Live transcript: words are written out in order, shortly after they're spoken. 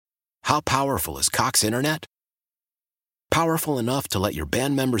How powerful is Cox Internet? Powerful enough to let your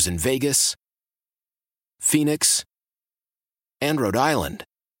band members in Vegas, Phoenix, and Rhode Island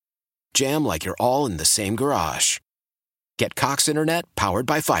jam like you're all in the same garage. Get Cox Internet powered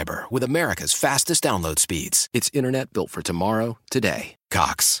by fiber with America's fastest download speeds. It's internet built for tomorrow, today.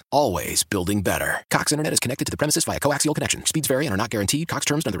 Cox, always building better. Cox Internet is connected to the premises via coaxial connection. Speeds vary and are not guaranteed. Cox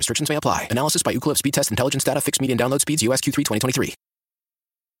terms and other restrictions may apply. Analysis by Ookla Speed Test Intelligence Data. Fixed median download speeds. US Q3 2023.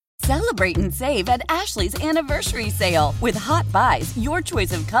 Celebrate and save at Ashley's Anniversary Sale. With Hot Buys, your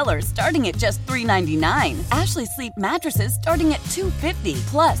choice of colors starting at just $3.99. Ashley Sleep mattresses starting at $2.50.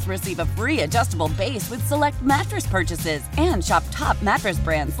 Plus, receive a free adjustable base with select mattress purchases. And shop top mattress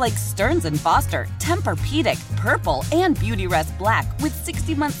brands like Stearns & Foster, Tempur-Pedic, Purple, and Beautyrest Black with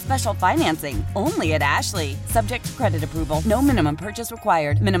 60-month special financing. Only at Ashley. Subject to credit approval. No minimum purchase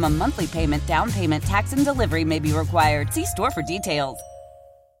required. Minimum monthly payment, down payment, tax, and delivery may be required. See store for details.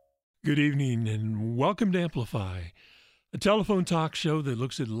 Good evening and welcome to Amplify, a telephone talk show that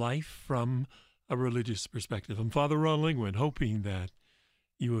looks at life from a religious perspective. I'm Father Ron Lingwin, hoping that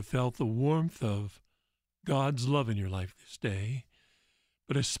you have felt the warmth of God's love in your life this day,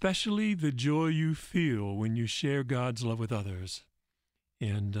 but especially the joy you feel when you share God's love with others.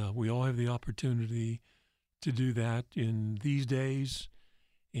 And we all have the opportunity to do that in these days,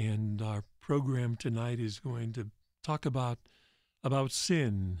 and our program tonight is going to talk about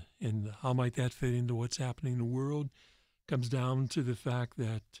sin and how might that fit into what's happening in the world. Comes down to the fact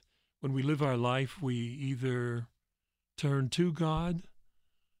that when we live our life, we either turn to God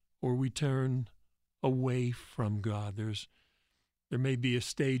or we turn away from God. There may be a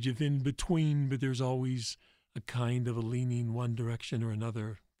stage of in between, but there's always a kind of a leaning one direction or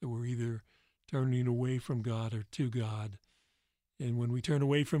another, that we're either turning away from God or to God. And when we turn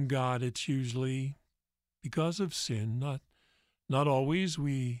away from God, it's usually because of sin, not always,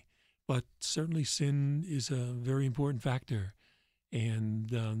 but certainly sin is a very important factor, and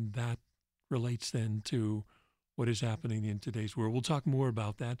that relates then to what is happening in today's world. We'll talk more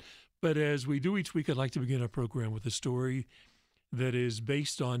about that, but as we do each week, I'd like to begin our program with a story that is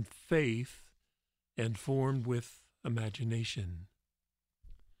based on faith and formed with imagination.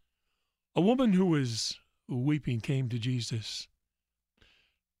 A woman who was weeping came to Jesus.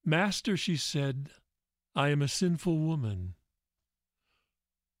 "Master," she said, "I am a sinful woman.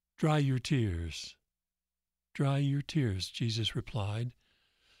 Dry your tears." "Dry your tears," Jesus replied.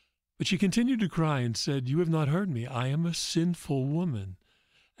 But she continued to cry and said, "You have not heard me. I am a sinful woman.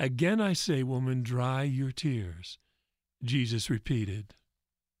 Again I say, woman, dry your tears." Jesus repeated.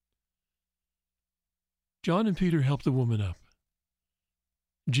 John and Peter helped the woman up.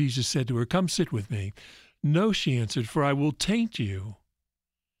 Jesus said to her, "Come sit with me." "No," she answered, "for I will taint you."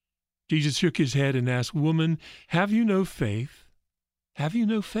 Jesus shook his head and asked, "Woman, have you no faith? Have you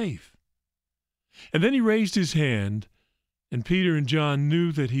no faith?" And then he raised his hand, and Peter and John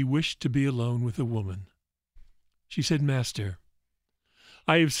knew that he wished to be alone with the woman. She said, "Master,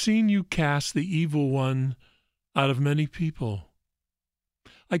 I have seen you cast the evil one out of many people.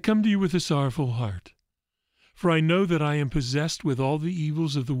 I come to you with a sorrowful heart, for I know that I am possessed with all the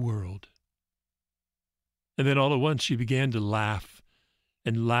evils of the world." And then all at once she began to laugh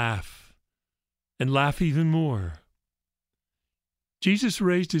and laugh and laugh even more. Jesus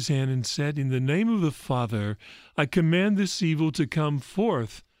raised his hand and said, "In the name of the Father, I command this evil to come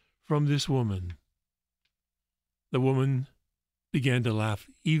forth from this woman." The woman began to laugh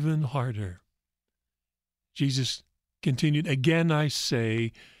even harder. Jesus continued, "Again I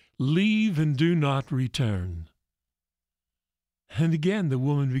say, leave and do not return." And again the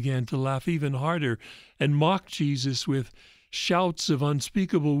woman began to laugh even harder and mocked Jesus with shouts of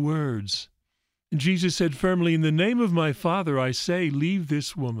unspeakable words. And Jesus said firmly, "In the name of my Father, I say, leave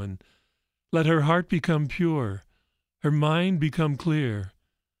this woman. Let her heart become pure, her mind become clear,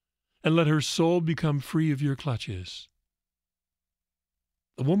 and let her soul become free of your clutches."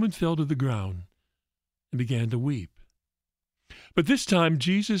 The woman fell to the ground and began to weep. But this time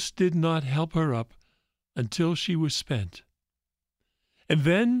Jesus did not help her up until she was spent. And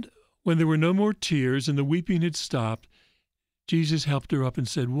then, when there were no more tears and the weeping had stopped, Jesus helped her up and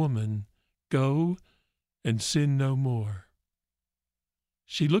said, "Woman, go and sin no more."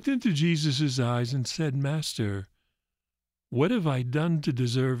 She looked into Jesus' eyes and said, "Master, what have I done to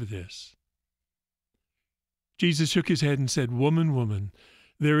deserve this?" Jesus shook his head and said, Woman,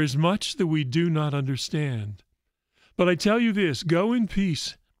 there is much that we do not understand. But I tell you this, go in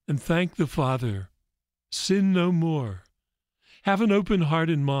peace and thank the Father. Sin no more. Have an open heart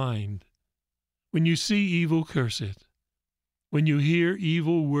and mind. When you see evil, curse it. When you hear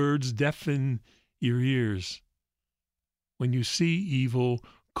evil words, deafen your ears. When you see evil,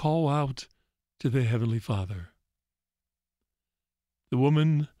 call out to the Heavenly Father. The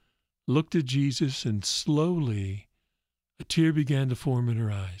woman looked at Jesus, and slowly a tear began to form in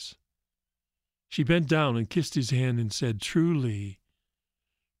her eyes. She bent down and kissed his hand and said, "Truly,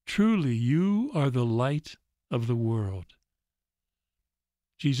 truly, you are the light of the world."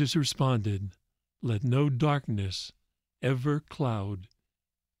 Jesus responded, "Let no darkness ever cloud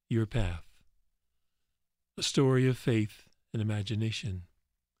your path." A story of faith and imagination.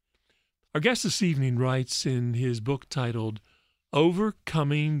 Our guest this evening writes in his book titled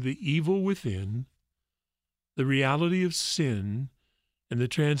 "Overcoming the Evil Within, the Reality of Sin, and the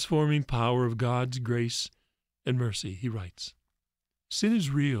Transforming Power of God's Grace and Mercy." He writes, "Sin is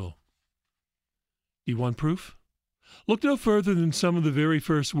real. Do you want proof? Look no further than some of the very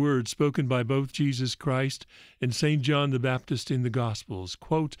first words spoken by both Jesus Christ and St. John the Baptist in the Gospels.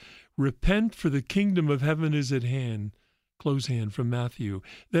 Quote, "Repent, for the kingdom of heaven is at hand." Close hand, from Matthew.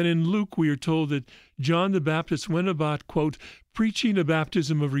 Then in Luke we are told that John the Baptist went about, quote, "preaching a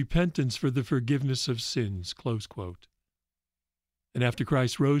baptism of repentance for the forgiveness of sins." Close quote. And after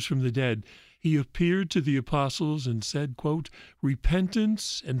Christ rose from the dead, he appeared to the apostles and said, quote,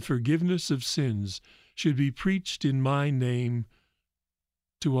 "Repentance and forgiveness of sins should be preached in my name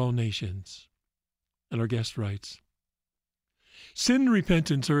to all nations." And our guest writes, sin and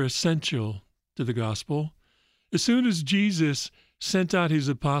repentance are essential to the gospel. As soon as Jesus sent out his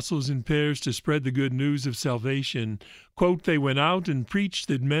apostles in pairs to spread the good news of salvation, quote, "they went out and preached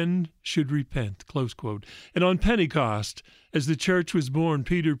that men should repent," close quote. And on Pentecost, as the church was born,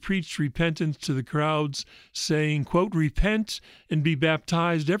 Peter preached repentance to the crowds, saying, quote, "Repent and be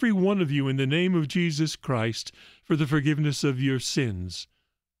baptized, every one of you, in the name of Jesus Christ, for the forgiveness of your sins,"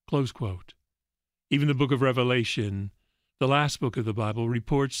 close quote. Even the book of Revelation, the last book of the Bible,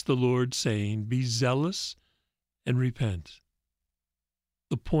 reports the Lord saying, "Be zealous and repent."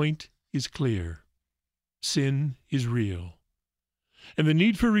 The point is clear. Sin is real, and the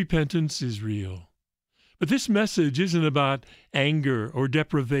need for repentance is real. But this message isn't about anger or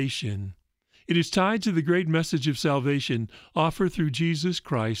deprivation. It is tied to the great message of salvation offered through Jesus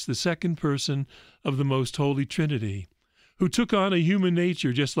Christ, the second person of the Most Holy Trinity, who took on a human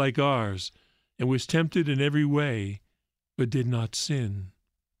nature just like ours and was tempted in every way, but did not sin.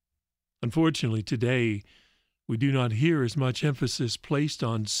 Unfortunately, today, we do not hear as much emphasis placed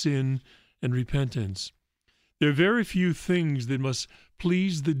on sin and repentance. There are very few things that must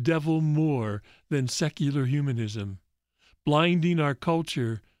please the devil more than secular humanism, blinding our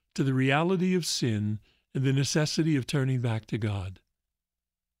culture to the reality of sin and the necessity of turning back to God.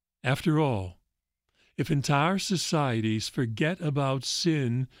 After all, if entire societies forget about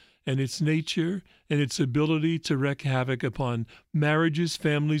sin and its nature and its ability to wreak havoc upon marriages,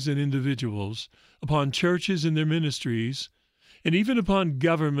 families, and individuals, upon churches and their ministries, and even upon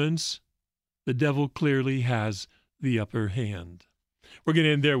governments, the devil clearly has the upper hand. We're going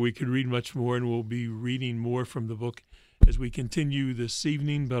to end there. We could read much more, and we'll be reading more from the book as we continue this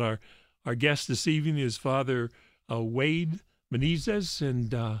evening. But our guest this evening is Father Wade Menezes,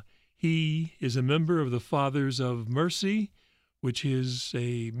 and he is a member of the Fathers of Mercy, which is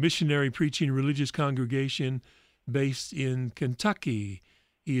a missionary preaching religious congregation based in Kentucky.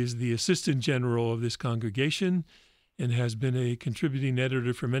 He is the assistant general of this congregation and has been a contributing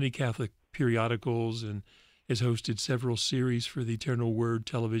editor for many Catholic periodicals and has hosted several series for the Eternal Word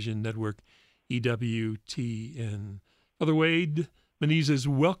television network, EWTN. Father Wade Menezes,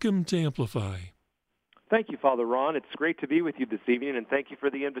 welcome to Amplify. Thank you, Father Ron. It's great to be with you this evening, and thank you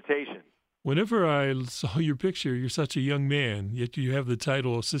for the invitation. Whenever I saw your picture, you're such a young man, yet you have the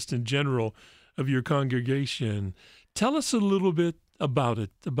title Assistant General of your congregation. Tell us a little bit about it,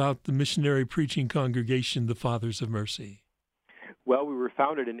 about the missionary preaching congregation, the Fathers of Mercy. Well, we were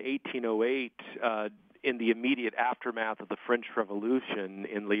founded in 1808 in the immediate aftermath of the French Revolution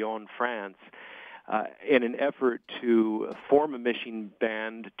in Lyon, France, in an effort to form a mission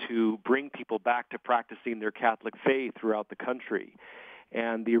band to bring people back to practicing their Catholic faith throughout the country.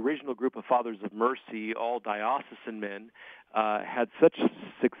 And the original group of Fathers of Mercy, all diocesan men, had such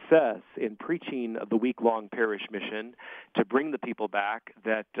success in preaching the week-long parish mission to bring the people back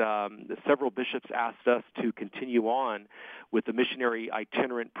that several bishops asked us to continue on with the missionary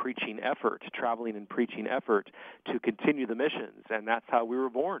itinerant preaching effort, traveling and preaching effort, to continue the missions. And that's how we were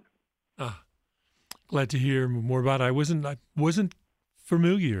born. Glad to hear more about it. I wasn't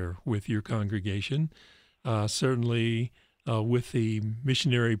familiar with your congregation. Certainly, with the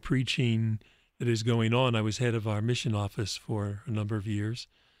missionary preaching that is going on, I was head of our mission office for a number of years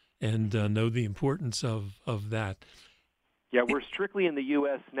and know the importance of that. Yeah, we're strictly in the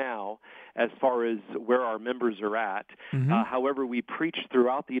U.S. now as far as where our members are at. However, we preach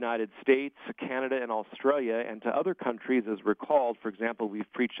throughout the United States, Canada, and Australia, and to other countries as we're called. For example,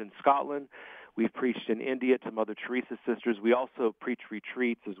 we've preached in Scotland. We've preached in India to Mother Teresa sisters. We also preach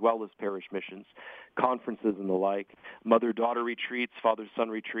retreats as well as parish missions, conferences and the like, mother-daughter retreats, father-son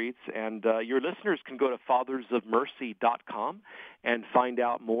retreats. And your listeners can go to fathersofmercy.com and find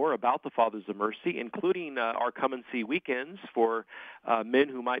out more about the Fathers of Mercy, including our Come and See weekends for men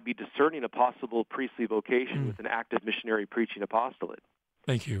who might be discerning a possible priestly vocation with an active missionary preaching apostolate.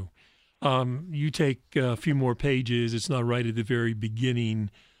 Thank you. You take a few more pages. It's not right at the very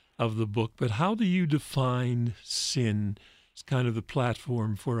beginning of the book, but how do you define sin? It's kind of the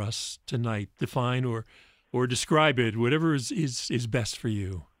platform for us tonight. Define or describe it, whatever is best for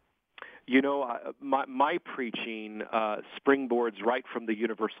you. You know, my preaching springboards right from the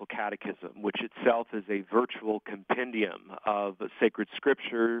Universal Catechism, which itself is a virtual compendium of sacred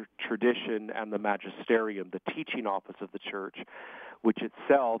scripture, tradition, and the magisterium, the teaching office of the Church, which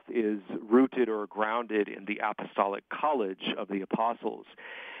itself is rooted or grounded in the apostolic college of the apostles.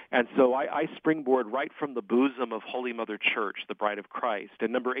 And so I springboard right from the bosom of Holy Mother Church, the Bride of Christ.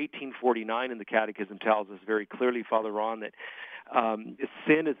 And number 1849 in the Catechism tells us very clearly, Father Ron, that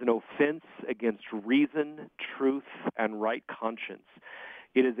sin is an offense against reason, truth, and right conscience.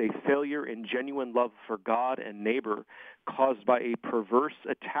 It is a failure in genuine love for God and neighbor caused by a perverse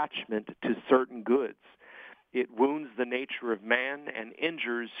attachment to certain goods. It wounds the nature of man and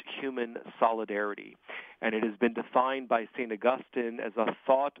injures human solidarity. And it has been defined by St. Augustine as a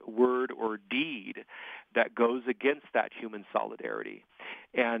thought, word, or deed that goes against that human solidarity.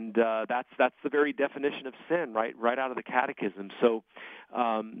 And that's the very definition of sin, right out of the Catechism. So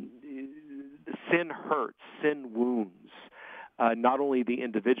sin hurts, sin wounds. Not only the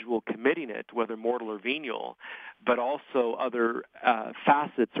individual committing it, whether mortal or venial, but also other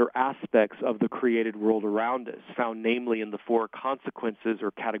facets or aspects of the created world around us, found namely in the four consequences or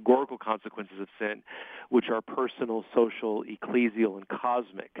categorical consequences of sin, which are personal, social, ecclesial, and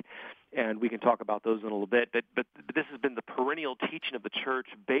cosmic. And we can talk about those in a little bit. But this has been the perennial teaching of the Church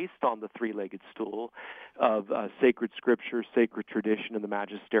based on the three-legged stool of sacred scripture, sacred tradition, and the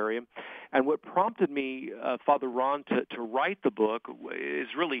magisterium. And what prompted me, Father Ron, to write the book is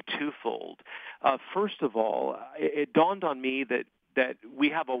really twofold. First of all, it dawned on me that we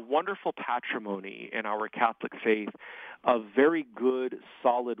have a wonderful patrimony in our Catholic faith of very good,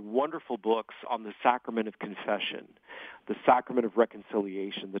 solid, wonderful books on the sacrament of confession, the sacrament of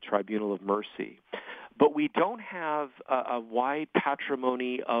reconciliation, the tribunal of mercy. But we don't have a wide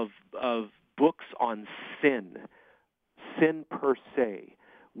patrimony of books on sin per se.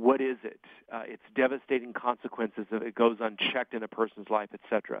 What is it? Its devastating consequences if it goes unchecked in a person's life,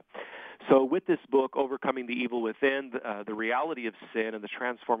 etc. So with this book, Overcoming the Evil Within, the reality of sin and the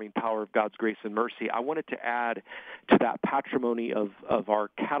transforming power of God's grace and mercy, I wanted to add to that patrimony of our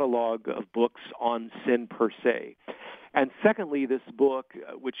catalog of books on sin per se. And secondly, this book,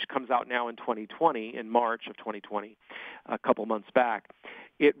 which comes out now in 2020, in March of 2020, a couple months back,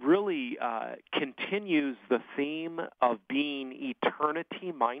 it really continues the theme of being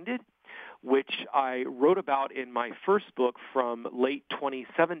eternity-minded, which I wrote about in my first book from late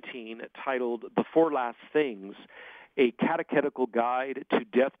 2017 titled The Four Last Things, A Catechetical Guide to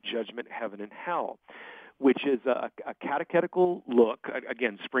Death, Judgment, Heaven, and Hell, which is a catechetical look,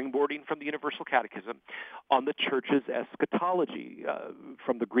 again, springboarding from the Universal Catechism, on the Church's eschatology,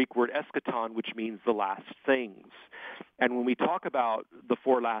 from the Greek word eschaton, which means the last things. And when we talk about the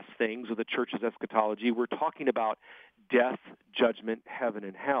four last things of the Church's eschatology, we're talking about death, judgment, heaven,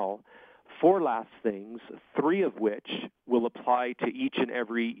 and hell. Four last things, three of which will apply to each and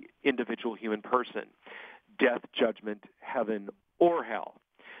every individual human person: death, judgment, heaven, or hell.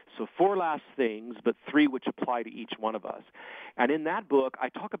 So four last things, but three which apply to each one of us. And in that book, I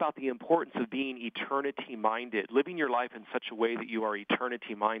talk about the importance of being eternity-minded, living your life in such a way that you are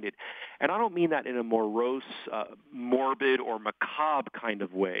eternity-minded. And I don't mean that in a morose, morbid, or macabre kind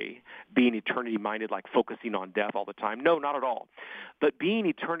of way, being eternity-minded, like focusing on death all the time. No, not at all. But being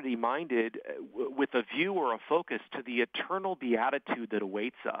eternity-minded with a view or a focus to the eternal beatitude that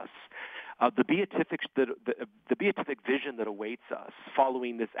awaits us. The beatific vision that awaits us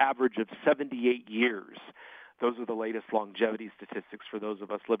following this average of 78 years. Those are the latest longevity statistics for those of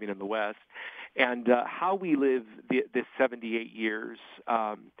us living in the West. And how we live this 78 years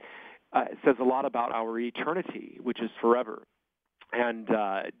says a lot about our eternity, which is forever. And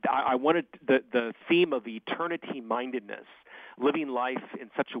I wanted the theme of eternity-mindedness living life in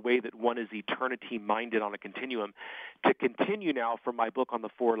such a way that one is eternity-minded on a continuum, to continue now from my book on the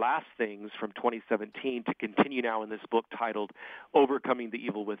four last things from 2017, to continue now in this book titled Overcoming the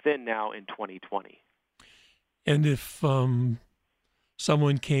Evil Within now in 2020. And if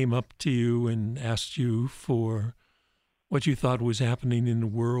someone came up to you and asked you for what you thought was happening in the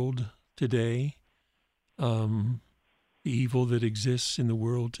world today, the evil that exists in the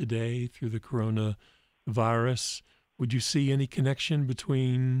world today through the coronavirus, would you see any connection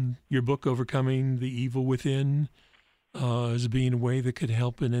between your book, Overcoming the Evil Within, as being a way that could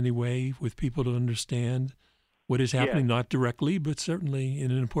help in any way with people to understand what is happening, not directly, but certainly in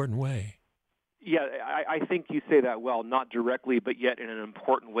an important way? Yeah, I think you say that well, not directly, but yet in an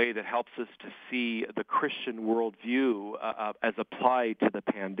important way that helps us to see the Christian worldview as applied to the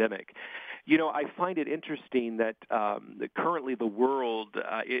pandemic. You know, I find it interesting that currently the world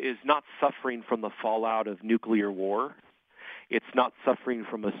is not suffering from the fallout of nuclear war. It's not suffering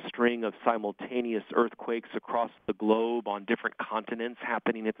from a string of simultaneous earthquakes across the globe on different continents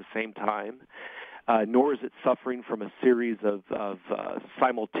happening at the same time. Nor is it suffering from a series of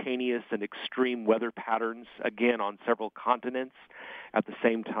simultaneous and extreme weather patterns, again, on several continents at the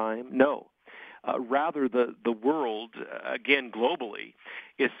same time. No. Rather, the world, again, globally,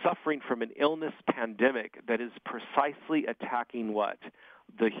 is suffering from an illness pandemic that is precisely attacking what?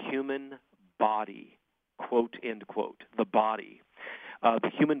 The human body, quote, end quote, the body.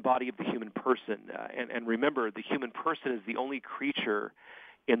 The human body of the human person. And remember, the human person is the only creature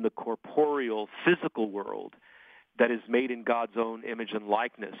in the corporeal, physical world that is made in God's own image and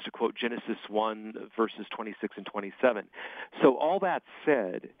likeness, to quote Genesis 1, verses 26 and 27. So all that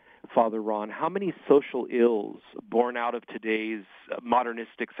said, Father Ron, how many social ills born out of today's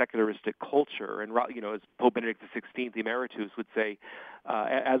modernistic, secularistic culture, and, you know, as Pope Benedict XVI, the Emeritus, would say,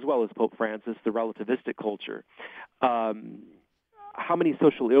 as well as Pope Francis, the relativistic culture, how many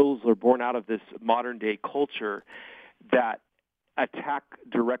social ills are born out of this modern-day culture that attack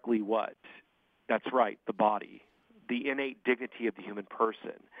directly what? That's right, the body, the innate dignity of the human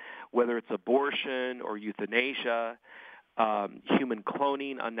person, whether it's abortion or euthanasia, human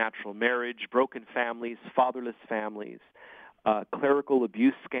cloning, unnatural marriage, broken families, fatherless families, clerical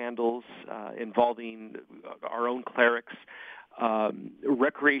abuse scandals involving our own clerics,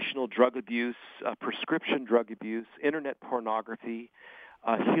 recreational drug abuse, prescription drug abuse, internet pornography,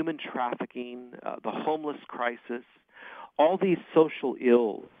 human trafficking, the homeless crisis. All these social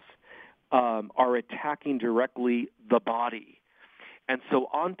ills are attacking directly the body. And so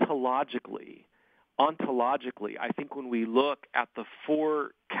ontologically, I think when we look at the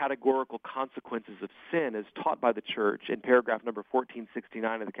four categorical consequences of sin as taught by the Church in paragraph number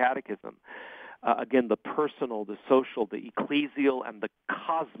 1469 of the Catechism, again, the personal, the social, the ecclesial, and the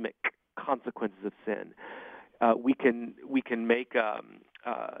cosmic consequences of sin, we can make a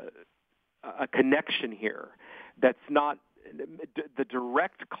connection here that's not the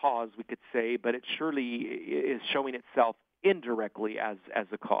direct cause, we could say, but it surely is showing itself indirectly as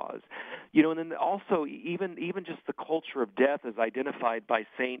a cause. You know, and then also even just the culture of death as identified by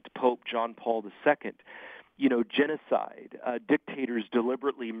Saint Pope John Paul II, you know, genocide, dictators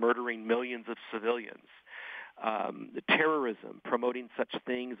deliberately murdering millions of civilians, terrorism, promoting such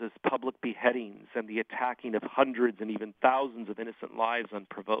things as public beheadings and the attacking of hundreds and even thousands of innocent lives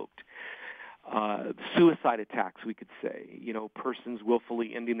unprovoked. Suicide attacks, we could say, you know, persons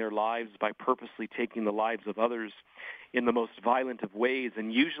willfully ending their lives by purposely taking the lives of others in the most violent of ways,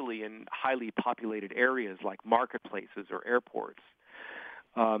 and usually in highly populated areas like marketplaces or airports.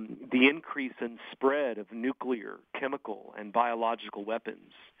 The increase in spread of nuclear, chemical, and biological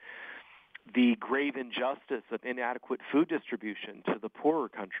weapons. The grave injustice of inadequate food distribution to the poorer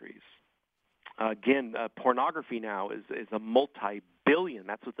countries. Again, pornography now is a multi-billion,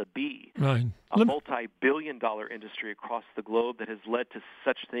 that's with a B, right. A multi-billion-dollar industry across the globe that has led to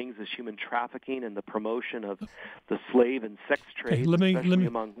such things as human trafficking and the promotion of the slave and sex trade, especially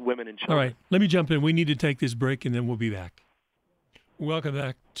among women and children. All right, let me jump in. We need to take this break, and then we'll be back. Welcome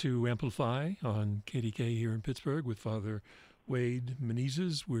back to Amplify on KDK here in Pittsburgh with Father Wade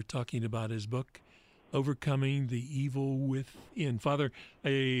Menezes. We're talking about his book, Overcoming the Evil Within. Father,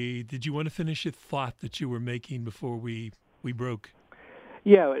 did you want to finish a thought that you were making before we broke?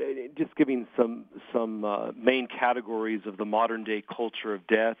 Yeah, just giving some main categories of the modern-day culture of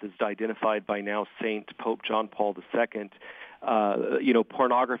death as identified by now Saint Pope John Paul II. You know,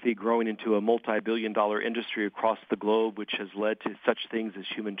 pornography growing into a multi-billion-dollar industry across the globe, which has led to such things as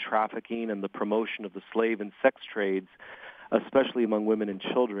human trafficking and the promotion of the slave and sex trades, especially among women and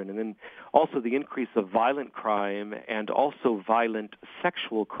children. And then also the increase of violent crime and also violent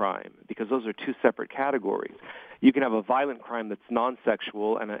sexual crime, because those are two separate categories. You can have a violent crime that's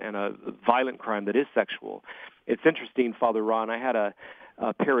non-sexual and a violent crime that is sexual. It's interesting, Father Ron, I had a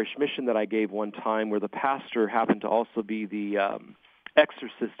parish mission that I gave one time where the pastor happened to also be the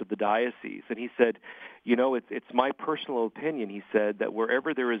exorcist of the diocese. And he said, it's my personal opinion, he said, that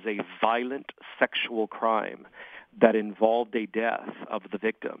wherever there is a violent sexual crime that involved a death of the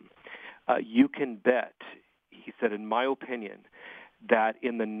victim, you can bet, he said, in my opinion, that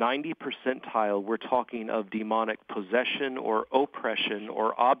in the 90 percentile, we're talking of demonic possession or oppression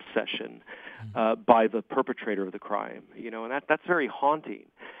or obsession by the perpetrator of the crime. And that's very haunting.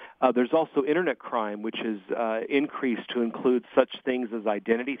 There's also internet crime, which has increased to include such things as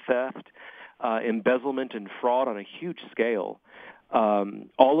identity theft, embezzlement, and fraud on a huge scale,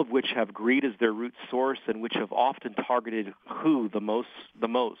 all of which have greed as their root source and which have often targeted the most,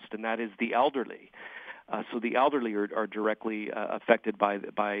 and that is the elderly. So the elderly are directly affected by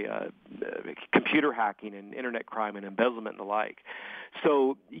computer hacking and internet crime and embezzlement and the like.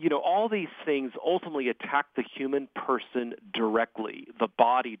 So, all these things ultimately attack the human person directly, the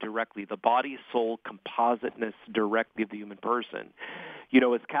body directly, the body-soul compositeness directly of the human person.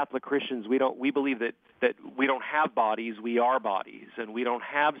 As Catholic Christians, we believe that we don't have bodies, we are bodies, and we don't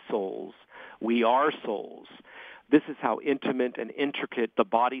have souls, we are souls. This is how intimate and intricate the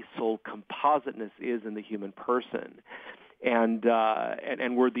body-soul compositeness is in the human person, and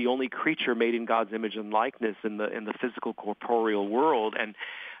we're the only creature made in God's image and likeness in the physical corporeal world. And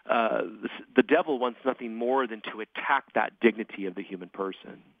the devil wants nothing more than to attack that dignity of the human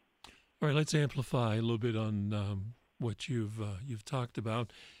person. All right, let's amplify a little bit on what you've talked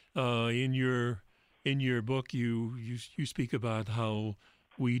about in your book. You speak about how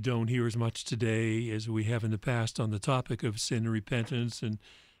we don't hear as much today as we have in the past on the topic of sin and repentance, and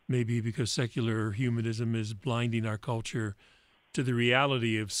maybe because secular humanism is blinding our culture to the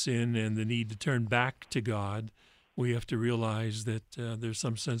reality of sin and the need to turn back to God. We have to realize that there's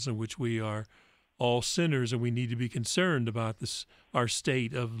some sense in which we are all sinners, and we need to be concerned about our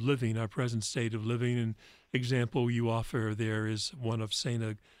state of living, our present state of living. An example you offer there is one of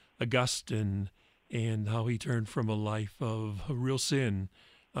St. Augustine and how he turned from a life of real sin,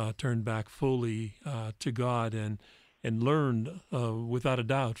 turned back fully to God, and learned without a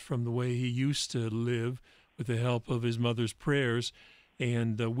doubt from the way he used to live with the help of his mother's prayers.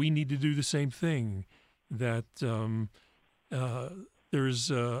 And we need to do the same thing, that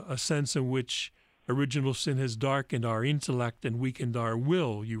there's a sense in which original sin has darkened our intellect and weakened our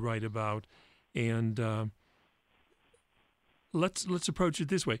will, you write about. And let's approach it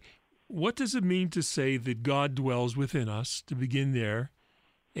this way. What does it mean to say that God dwells within us, to begin there?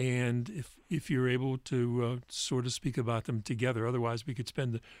 And if you're able to sort of speak about them together, otherwise we could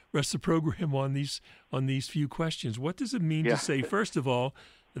spend the rest of the program on these few questions. What does it mean to say, first of all,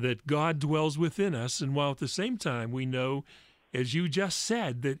 that God dwells within us, and while at the same time we know, as you just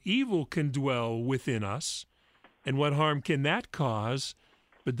said, that evil can dwell within us, and what harm can that cause?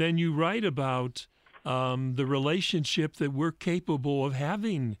 But then you write about the relationship that we're capable of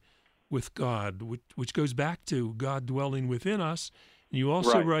having with God, which goes back to God dwelling within us. And you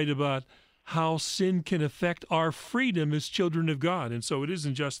also write about how sin can affect our freedom as children of God. And so it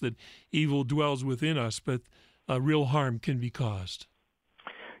isn't just that evil dwells within us, but real harm can be caused.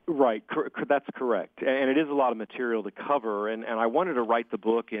 Right, that's correct. And it is a lot of material to cover. And I wanted to write the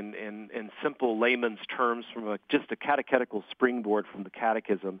book in simple layman's terms from just a catechetical springboard from the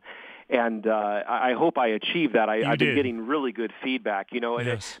catechism. And I hope I achieved that. I've been getting really good feedback.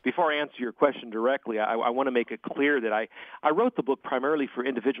 And before I answer your question directly, I want to make it clear that I wrote the book primarily for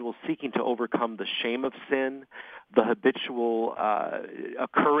individuals seeking to overcome the shame of sin, the habitual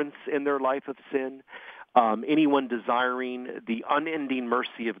occurrence in their life of sin, anyone desiring the unending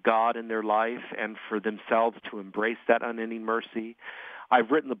mercy of God in their life and for themselves to embrace that unending mercy. I've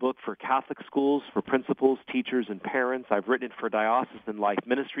written the book for Catholic schools, for principals, teachers, and parents. I've written it for diocesan life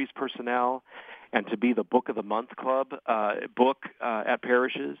ministries personnel and to be the Book of the Month Club book at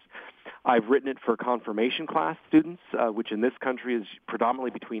parishes. I've written it for confirmation class students, which in this country is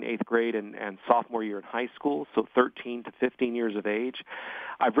predominantly between 8th grade and sophomore year in high school, so 13 to 15 years of age.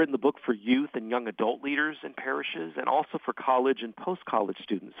 I've written the book for youth and young adult leaders in parishes and also for college and post-college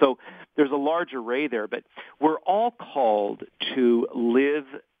students. So there's a large array there, but we're all called to live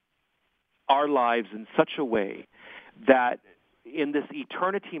our lives in such a way that in this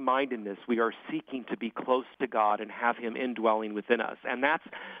eternity-mindedness, we are seeking to be close to God and have Him indwelling within us. And that's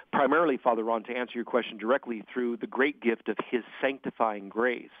primarily, Father Ron, to answer your question directly, through the great gift of His sanctifying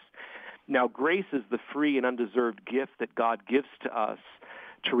grace. Now, grace is the free and undeserved gift that God gives to us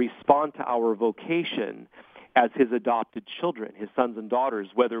to respond to our vocation as his adopted children, his sons and daughters,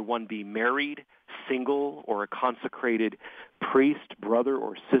 whether one be married, single, or a consecrated priest, brother,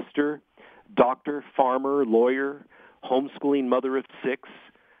 or sister, doctor, farmer, lawyer, homeschooling mother of 6,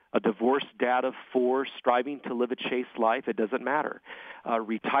 a divorced dad of 4, striving to live a chaste life. It doesn't matter.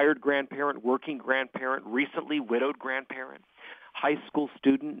 Retired grandparent, working grandparent, recently widowed grandparent, high school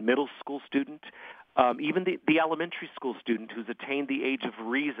student, middle school student, even the elementary school student who's attained the age of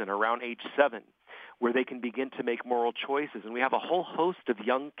reason around age 7, where they can begin to make moral choices. And we have a whole host of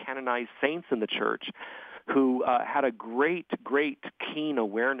young canonized saints in the church who had a great, keen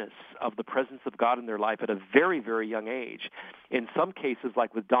awareness of the presence of God in their life at a very, very young age. In some cases,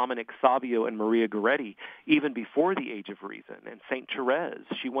 like with Dominic Savio and Maria Goretti, even before the age of reason. And St. Therese,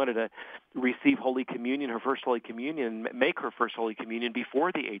 she wanted to receive Holy Communion, her first Holy Communion, make her first Holy Communion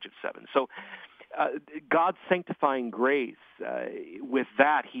before the age of 7. So God's sanctifying grace, with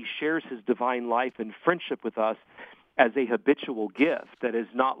that, he shares his divine life and friendship with us as a habitual gift that is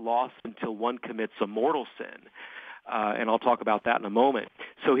not lost until one commits a mortal sin. And I'll talk about that in a moment.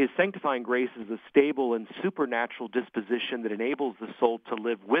 So his sanctifying grace is a stable and supernatural disposition that enables the soul to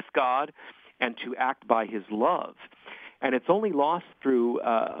live with God and to act by his love. And it's only lost through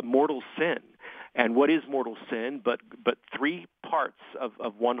mortal sin. And what is mortal sin but 3 parts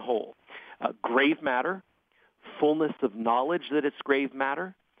of one whole? Grave matter, fullness of knowledge that it's grave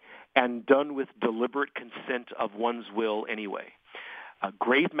matter, and done with deliberate consent of one's will anyway.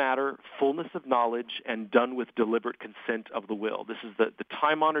 Grave matter, fullness of knowledge, and done with deliberate consent of the will. This is the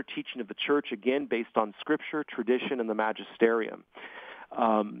time-honored teaching of the Church, again, based on Scripture, tradition, and the magisterium.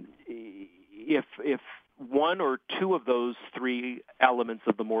 If one or 2 of those 3 elements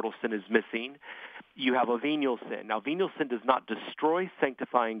of the mortal sin is missing, you have a venial sin. Now, venial sin does not destroy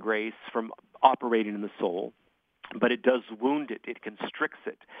sanctifying grace from operating in the soul, but it does wound it. It constricts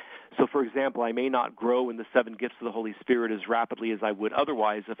it. So, for example, I may not grow in the 7 gifts of the Holy Spirit as rapidly as I would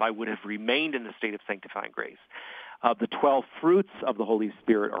otherwise if I would have remained in the state of sanctifying grace. The 12 fruits of the Holy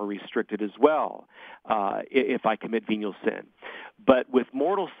Spirit are restricted as well if I commit venial sin. But with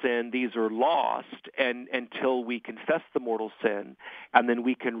mortal sin, these are lost until we confess the mortal sin, and then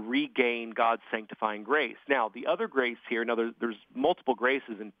we can regain God's sanctifying grace. Now, the other grace here, there's multiple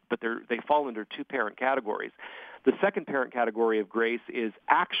graces, but they fall under 2 parent categories. The second parent category of grace is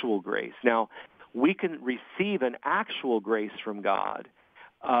actual grace. Now, we can receive an actual grace from God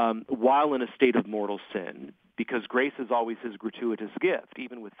while in a state of mortal sin, because grace is always his gratuitous gift,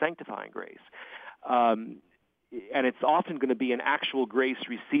 even with sanctifying grace. And it's often going to be an actual grace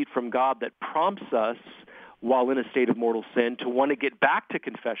received from God that prompts us, while in a state of mortal sin, to want to get back to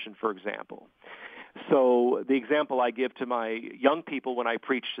confession, for example. So the example I give to my young people when I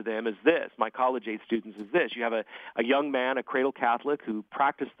preach to them is this, my college-age students is this. You have a young man, a cradle Catholic, who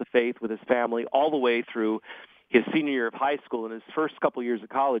practiced the faith with his family all the way through his senior year of high school. In his first couple years of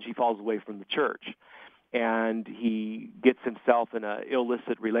college, he falls away from the church. And he gets himself in an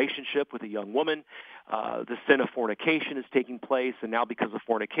illicit relationship with a young woman. The sin of fornication is taking place, and now because of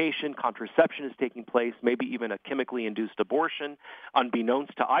fornication, contraception is taking place, maybe even a chemically induced abortion,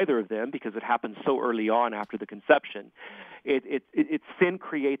 unbeknownst to either of them because it happens so early on after the conception. Sin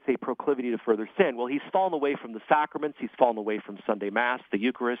creates a proclivity to further sin. Well, he's fallen away from the sacraments. He's fallen away from Sunday Mass, the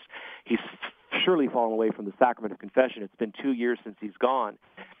Eucharist. He's surely fallen away from the sacrament of confession. It's been 2 years since he's gone.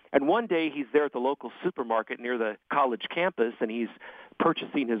 And one day he's there at the local supermarket near the college campus, and he's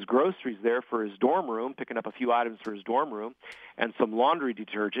purchasing his groceries there for his dorm room, picking up a few items for his dorm room and some laundry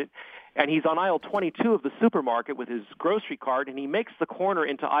detergent. And he's on aisle 22 of the supermarket with his grocery cart, and he makes the corner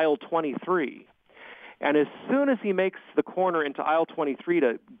into aisle 23. And as soon as he makes the corner into aisle 23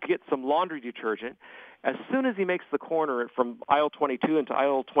 to get some laundry detergent, as soon as he makes the corner from aisle 22 into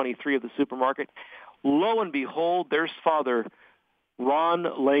aisle 23 of the supermarket, lo and behold, there's Father Ron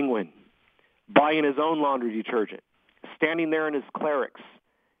Langwin buying his own laundry detergent, standing there in his clerics,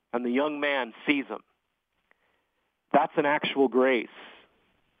 and the young man sees him. That's an actual grace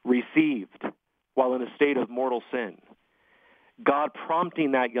received while in a state of mortal sin. God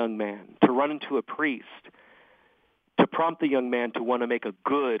prompting that young man to run into a priest, to prompt the young man to want to make a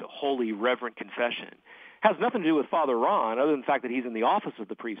good, holy, reverent confession. Has nothing to do with Father Ron, other than the fact that he's in the office of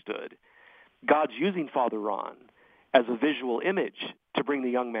the priesthood. God's using Father Ron as a visual image to bring the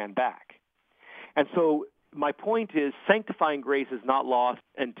young man back. And so my point is, sanctifying grace is not lost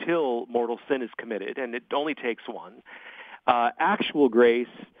until mortal sin is committed, and it only takes one. Actual grace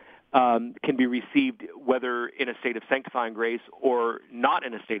can be received whether in a state of sanctifying grace or not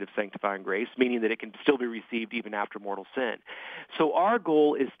in a state of sanctifying grace, meaning that it can still be received even after mortal sin. So our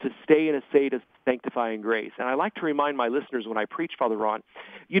goal is to stay in a state of sanctifying grace. And I like to remind my listeners when I preach, Father Ron,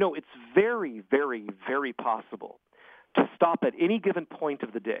 it's very, very, very possible to stop at any given point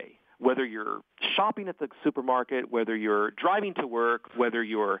of the day, whether you're shopping at the supermarket, whether you're driving to work, whether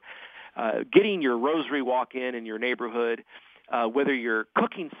you're getting your rosary walk in your neighborhood, whether you're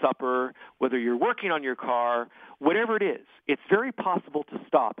cooking supper, whether you're working on your car, whatever it is, it's very possible to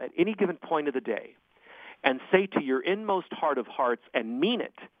stop at any given point of the day and say to your inmost heart of hearts and mean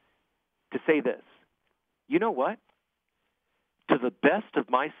it, to say this, you know what? To the best of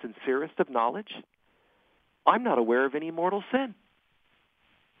my sincerest of knowledge, I'm not aware of any mortal sin.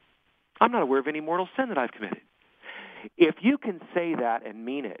 I'm not aware of any mortal sin that I've committed. If you can say that and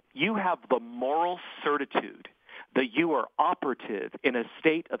mean it, you have the moral certitude that you are operative in a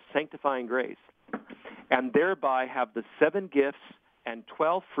state of sanctifying grace, and thereby have the 7 gifts and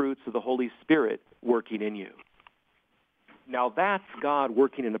 12 fruits of the Holy Spirit working in you. Now that's God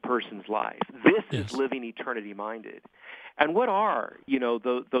working in a person's life. This is living eternity-minded. And what are,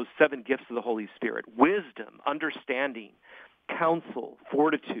 those 7 gifts of the Holy Spirit? Wisdom, understanding, counsel,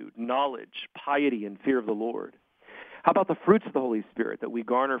 fortitude, knowledge, piety, and fear of the Lord. How about the fruits of the Holy Spirit that we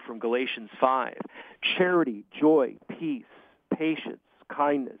garner from Galatians 5? Charity, joy, peace, patience,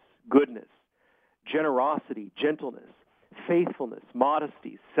 kindness, goodness, generosity, gentleness, faithfulness,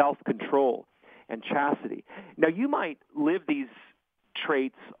 modesty, self-control, and chastity. Now, you might live these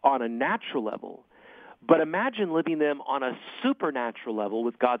traits on a natural level, but imagine living them on a supernatural level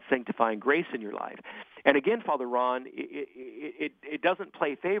with God's sanctifying grace in your life. And again, Father Ron, it doesn't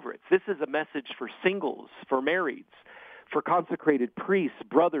play favorites. This is a message for singles, for marrieds, for consecrated priests,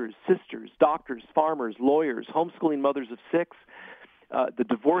 brothers, sisters, doctors, farmers, lawyers, homeschooling mothers of 6, the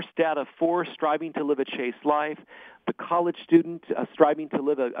divorced dad of 4 striving to live a chaste life, the college student striving to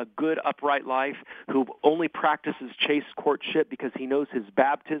live a good, upright life, who only practices chaste courtship because he knows his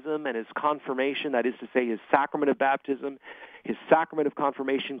baptism and his confirmation, that is to say his sacrament of baptism, his sacrament of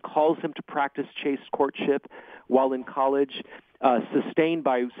confirmation calls him to practice chaste courtship while in college, sustained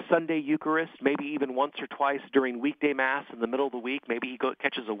by Sunday Eucharist, maybe even once or twice during weekday Mass in the middle of the week. Maybe he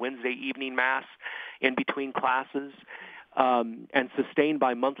catches a Wednesday evening Mass in between classes, and sustained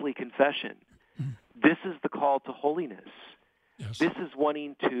by monthly confession. This is the call to holiness. Yes. This is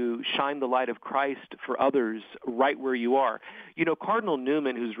wanting to shine the light of Christ for others right where you are. Cardinal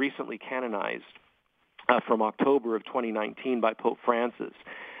Newman, who's recently canonized from October of 2019 by Pope Francis,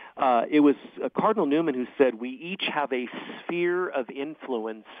 it was Cardinal Newman who said, we each have a sphere of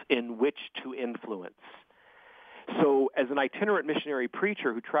influence in which to influence. So as an itinerant missionary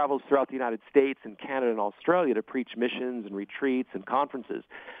preacher who travels throughout the United States and Canada and Australia to preach missions and retreats and conferences,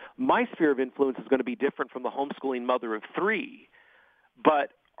 my sphere of influence is going to be different from the homeschooling mother of 3,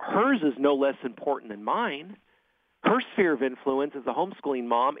 but hers is no less important than mine. Her sphere of influence as a homeschooling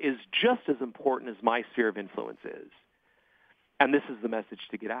mom is just as important as my sphere of influence is. And this is the message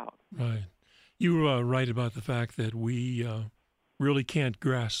to get out. Right. You were right about the fact that we really can't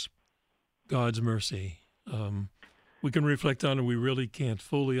grasp God's mercy. We can reflect on it. We really can't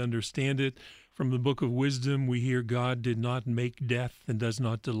fully understand it. From the Book of Wisdom, we hear God did not make death and does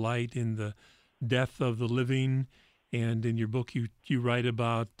not delight in the death of the living. And in your book, you write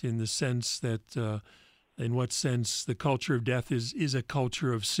about in the sense that, in what sense the culture of death is a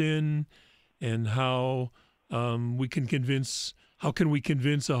culture of sin, and how we can convince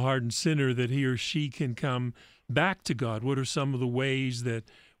a hardened sinner that he or she can come back to God? What are some of the ways that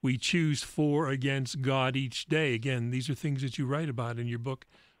we choose for against God each day? Again, these are things that you write about in your book,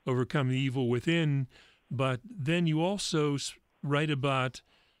 Overcome the Evil Within. But then you also write about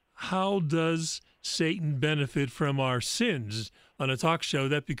how does Satan benefit from our sins? On a talk show,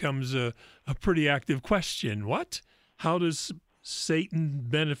 that becomes a pretty active question. What? How does Satan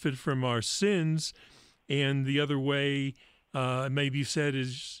benefit from our sins? And the other way, maybe you said,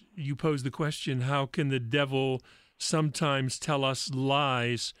 is you pose the question, how can the devil sometimes tell us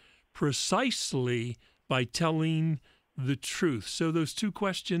lies precisely by telling the truth? So those 2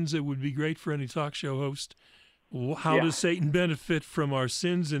 questions that would be great for any talk show host. How does Satan benefit from our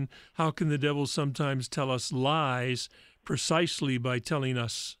sins, and how can the devil sometimes tell us lies precisely by telling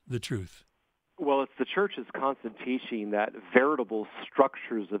us the truth? Well, it's the Church's constant teaching that veritable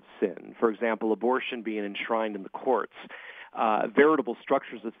structures of sin, for example, abortion being enshrined in the courts, veritable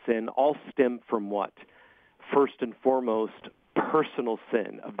structures of sin all stem from what? First and foremost, personal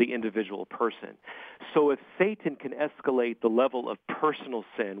sin of the individual person. So if Satan can escalate the level of personal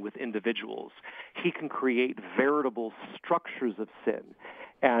sin with individuals, he can create veritable structures of sin.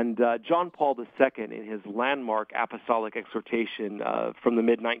 And John Paul II, in his landmark apostolic exhortation from the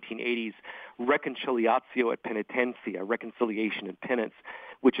mid-1980s, Reconciliatio et Penitentia, Reconciliation and Penance,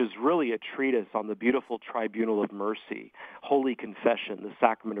 which is really a treatise on the beautiful tribunal of mercy, Holy Confession, the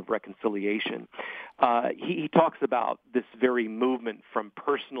sacrament of reconciliation. He talks about this very movement from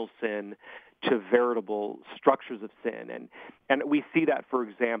personal sin to veritable structures of sin. And we see that, for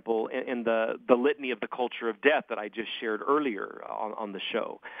example, in the litany of the culture of death that I just shared earlier on the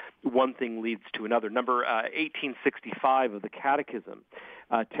show. One thing leads to another. Number 1865 of the Catechism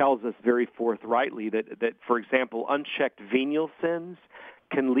tells us very forthrightly that, for example, unchecked venial sins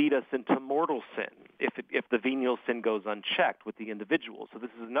can lead us into mortal sin if the venial sin goes unchecked with the individual. So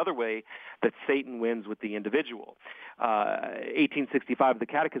this is another way that Satan wins with the individual. 1865, the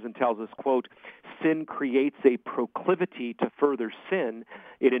Catechism tells us, quote, sin creates a proclivity to further sin.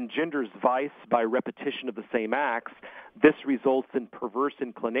 It engenders vice by repetition of the same acts. This results in perverse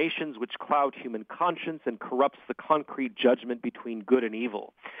inclinations which cloud human conscience and corrupts the concrete judgment between good and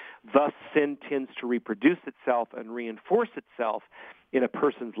evil. Thus, sin tends to reproduce itself and reinforce itself in a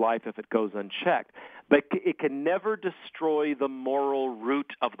person's life if it goes unchecked. But it can never destroy the moral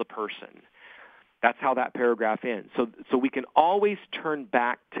root of the person. That's how that paragraph ends. So we can always turn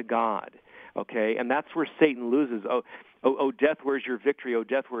back to God, okay? And that's where Satan loses. Oh, death, where's your victory? Oh,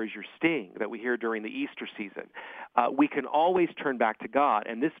 death, where is your sting? That we hear during the Easter season. We can always turn back to God,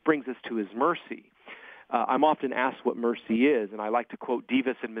 and this brings us to his mercy. I'm often asked what mercy is, and I like to quote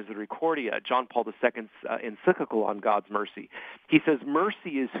Divus in Misericordia, John Paul II's encyclical on God's mercy. He says,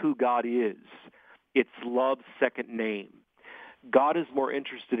 mercy is who God is. It's love's second name. God is more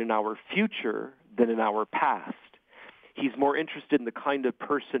interested in our future than in our past. He's more interested in the kind of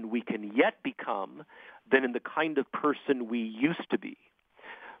person we can yet become than in the kind of person we used to be.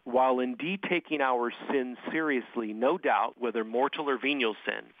 While indeed taking our sins seriously, no doubt, whether mortal or venial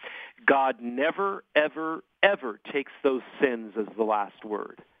sin, God never, ever, ever takes those sins as the last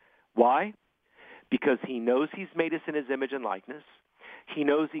word. Why? Because he knows he's made us in his image and likeness. He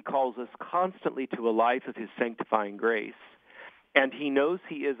knows he calls us constantly to a life of his sanctifying grace. And he knows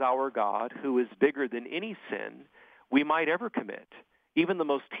he is our God, who is bigger than any sin we might ever commit, even the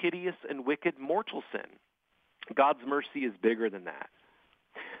most hideous and wicked mortal sin. God's mercy is bigger than that.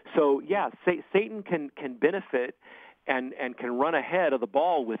 So, yeah, Satan can benefit and can run ahead of the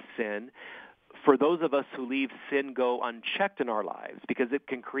ball with sin for those of us who leave sin go unchecked in our lives, because it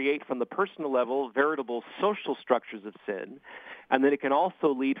can create from the personal level veritable social structures of sin, and then it can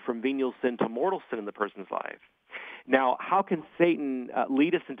also lead from venial sin to mortal sin in the person's life. Now, how can Satan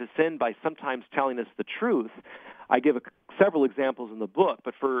lead us into sin? By sometimes telling us the truth. I give several examples in the book,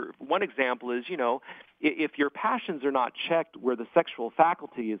 but for one example is, if your passions are not checked where the sexual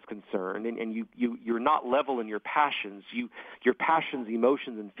faculty is concerned, and you're not level in your passions, your passions,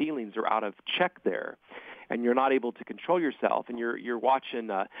 emotions, and feelings are out of check there, and you're not able to control yourself, and you're watching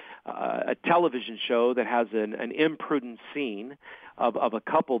a television show that has an imprudent scene of a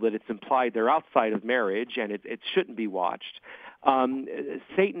couple that it's implied they're outside of marriage, and it shouldn't be watched.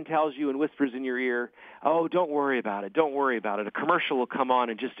 Satan tells you and whispers in your ear, oh, don't worry about it, don't worry about it. A commercial will come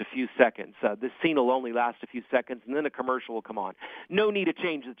on in just a few seconds. This scene will only last a few seconds, and then a commercial will come on. No need to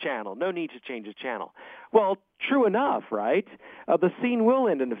change the channel, no need to change the channel. Well, true enough, right? The scene will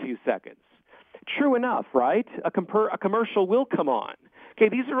end in a few seconds. True enough, right? A commercial will come on. Okay,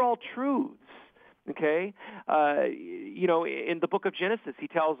 these are all truths. Okay, in the book of Genesis, he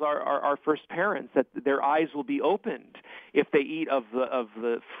tells our first parents that their eyes will be opened if they eat of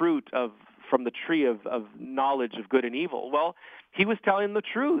the fruit from the tree of knowledge of good and evil. Well, he was telling the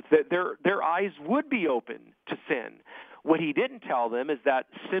truth, that their eyes would be open to sin. What he didn't tell them is that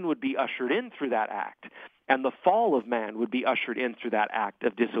sin would be ushered in through that act, and the fall of man would be ushered in through that act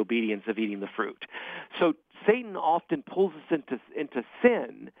of disobedience of eating the fruit. So Satan often pulls us into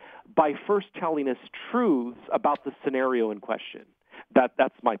sin by first telling us truths about the scenario in question.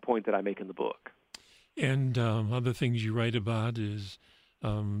 That's my point that I make in the book. And other things you write about is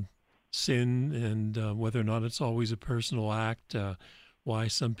sin and whether or not it's always a personal act, why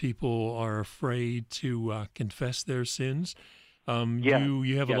some people are afraid to confess their sins.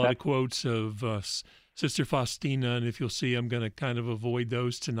 You have a lot of quotes of Sister Faustina, and if you'll see, I'm going to kind of avoid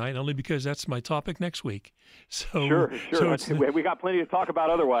those tonight, only because that's my topic next week. So Sure. So we got plenty to talk about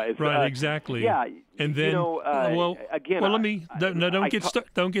otherwise. Right, exactly. Yeah, and then don't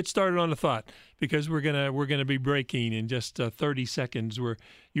get started on a thought, because we're gonna be breaking in just 30 seconds. Where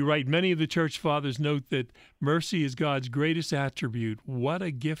you write, many of the church fathers note that mercy is God's greatest attribute. What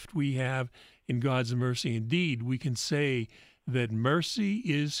a gift we have in God's mercy. Indeed, we can say that mercy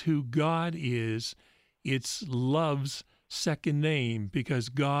is who God is. It's love's second name, because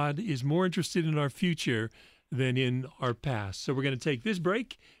God is more interested in our future than in our past. So we're going to take this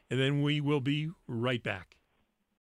break, and then we will be right back.